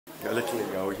olha que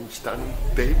legal, a gente tá num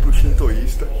templo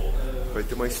shintoísta, vai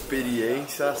ter uma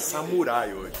experiência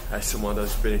samurai hoje. Essa é uma das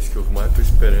experiências que eu mais tô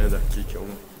esperando aqui, que é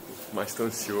mais tô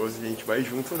ansioso, e a gente vai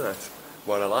junto nessa.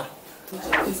 Bora lá?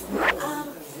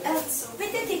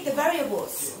 Better take the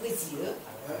variables with you.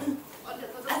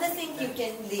 Other thing you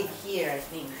can leave here, I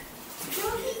think.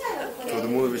 Todo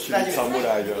mundo vestido de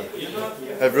samurai já.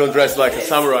 Everyone dressed like a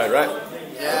samurai, right?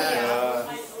 Yeah.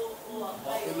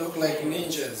 You look like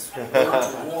ninjas.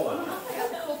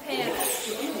 Cool pants.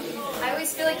 I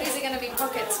always feel like these are going to be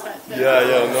pockets, but...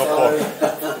 Yeah, no pocket.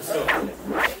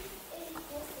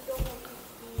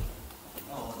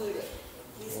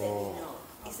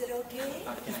 Is it okay?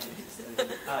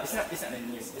 It's not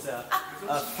in news. It's a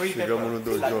free paper. Chegamos no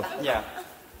dojo. Yeah.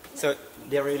 So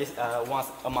they release once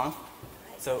a month.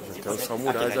 So Tem os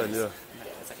samurais ali, ó.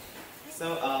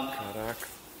 So Caraca.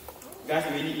 guys,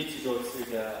 we need you to go to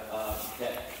the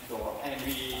that door and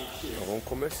we. Então vamos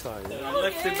começar aí.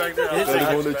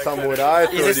 Todo mundo de samurai,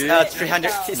 Is this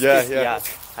 360? Yeah.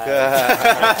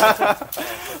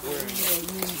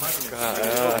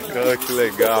 Caraca, que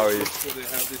legal isso.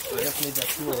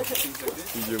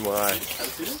 Que demais.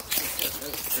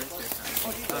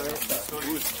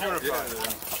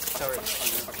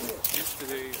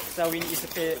 So we need to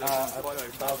pay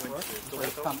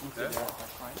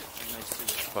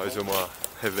Faz uma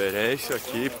reverência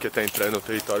aqui, porque está entrando no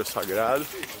território sagrado.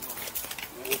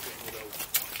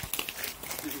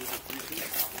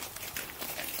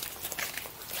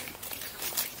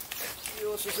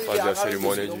 Fazer a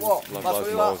cerimônia de lavar as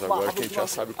mãos agora, que a gente já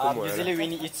sabe como é. Usually we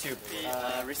need you to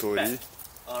Tori, respect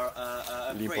or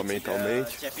limpa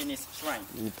mentalmente,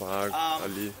 limpa a água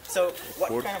ali. So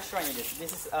what kind of shrine it is?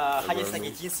 This is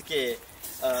Hayasaki Jinsuke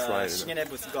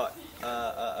Shigenebu's god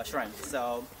a shrine.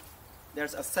 So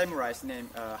there's a samurai named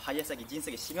Hayasaki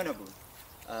Jinsuke Shigenebu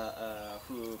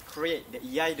who created the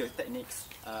Iaido techniques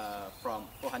from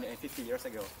 450 years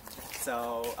ago.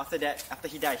 So after that, after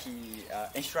he died, he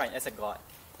enshrined as a god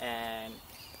and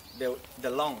the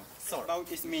long sword. About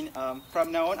this means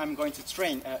from now on I'm going to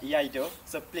train Iaido,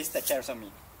 so please take care of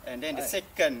me. And then the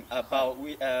second about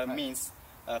means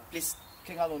please.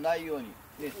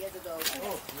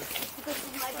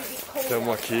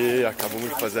 Estamos aqui, acabamos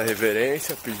de fazer a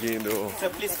reverência, pedindo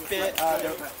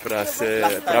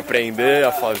para aprender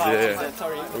a fazer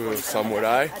o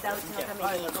samurai.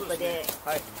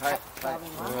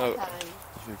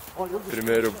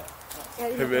 Primeiro,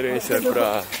 reverência é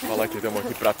para falar que estamos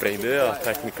aqui para aprender a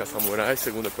técnica samurai.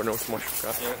 Segunda, é para não se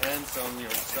machucar.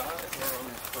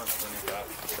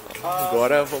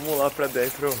 Agora vamos lá para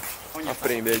dentro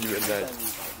aprender de verdade.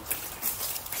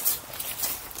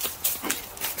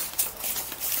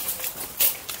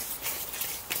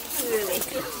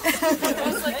 I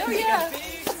was like, oh yeah,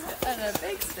 and a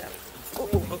big step.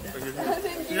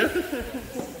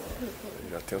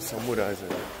 Já tem os samurais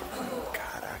ali.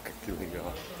 Caraca, que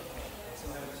legal.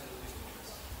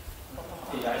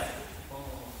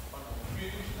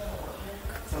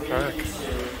 Caraca.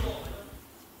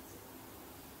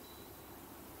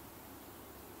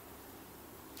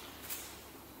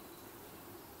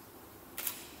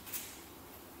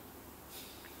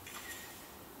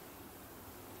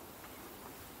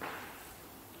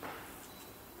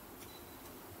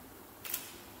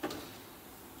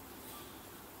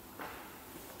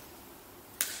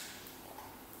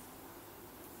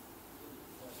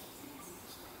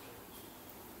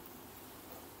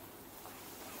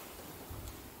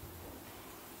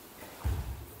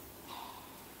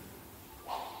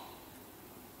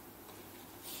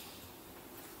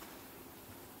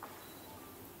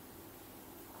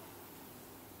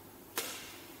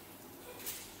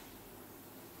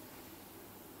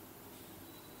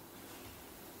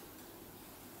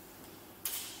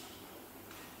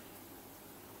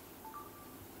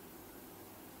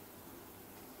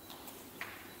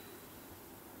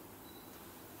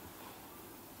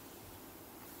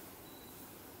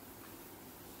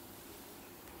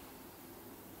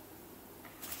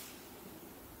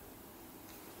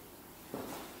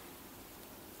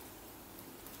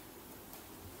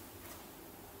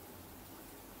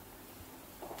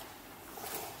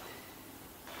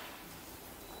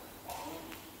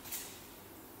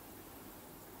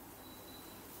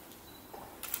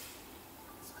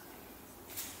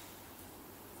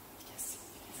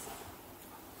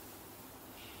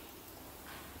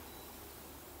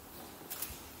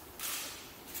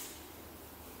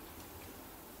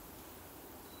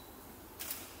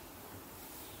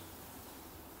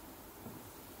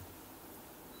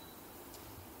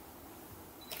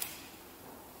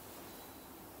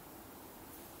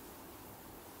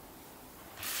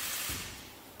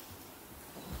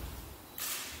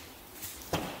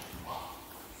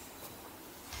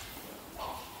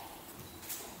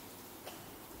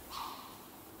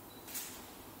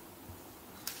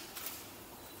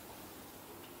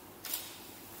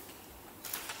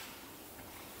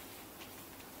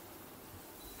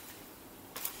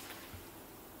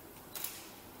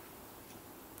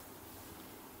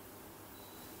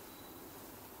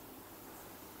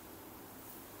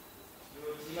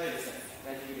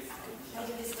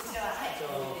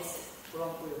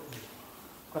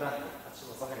 Since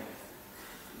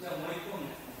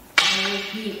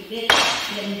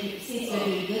you're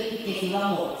doing good, you can do one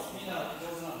more.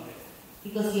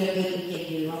 Because you're good, you can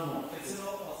do one more.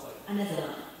 Another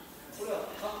one.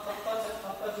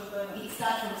 It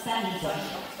starts from standing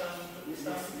position.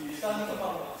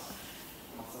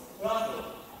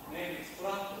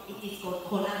 It is called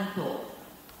koranto.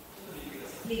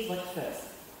 Please watch first.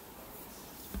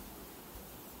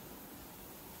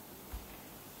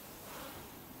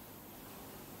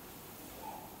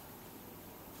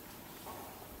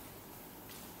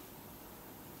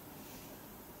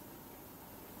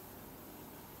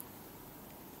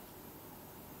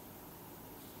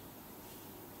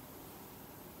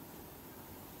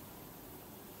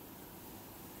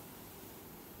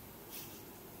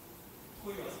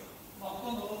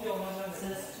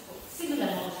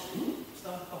 Similar motion,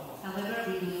 however,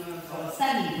 we do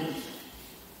standing position.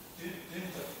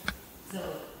 So,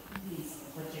 please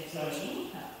project your aim.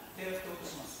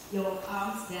 Your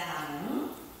arms down.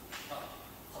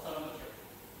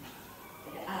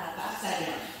 Upside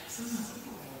down.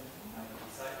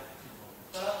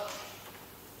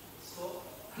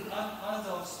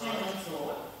 Hand on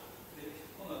floor.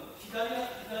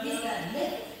 This time,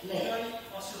 left leg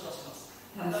comes from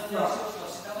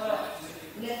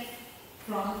left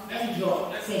front and draw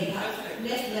same time.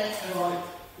 Left leg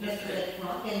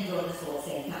front, and draw the sword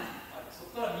same time.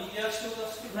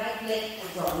 Right leg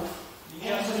front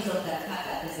and horizontal cut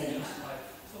at the same time.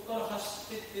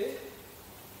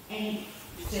 And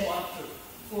step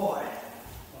forward,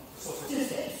 2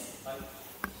 steps,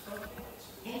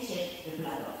 and shake the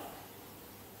blood off.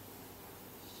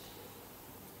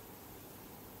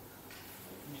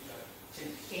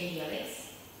 Change your legs.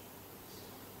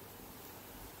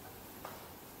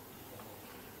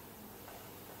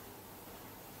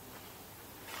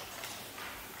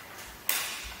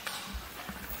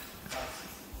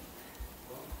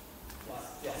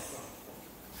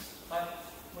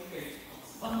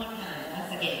 One more time,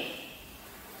 once again.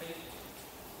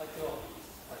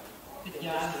 Put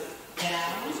your arms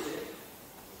down.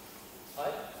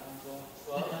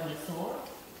 Put on the sword.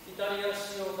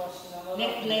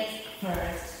 Left leg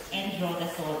first and draw the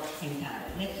sword same time.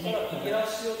 Left leg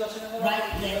first. Right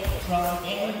leg front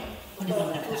and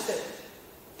horizontal cut.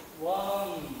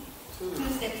 2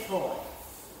 steps forward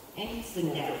and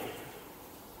swing down.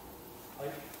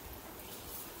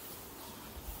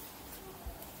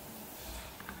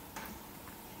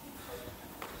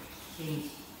 Change.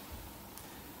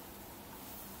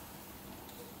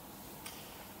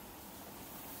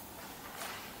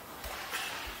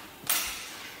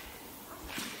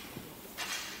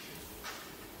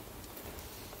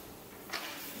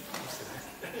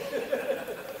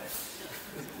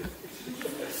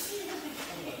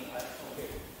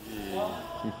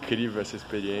 Incrível essa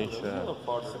experiência.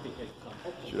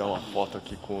 Tirar uma foto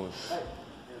aqui com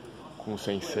os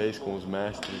senseis, com os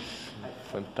mestres.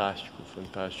 Fantástico,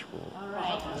 fantástico.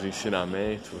 Os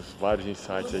ensinamentos, vários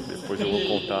insights aí que depois eu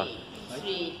vou contar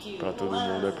para todo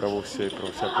mundo, é para você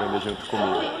aprender junto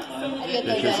comigo.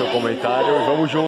 Deixe seu comentário e vamos juntos.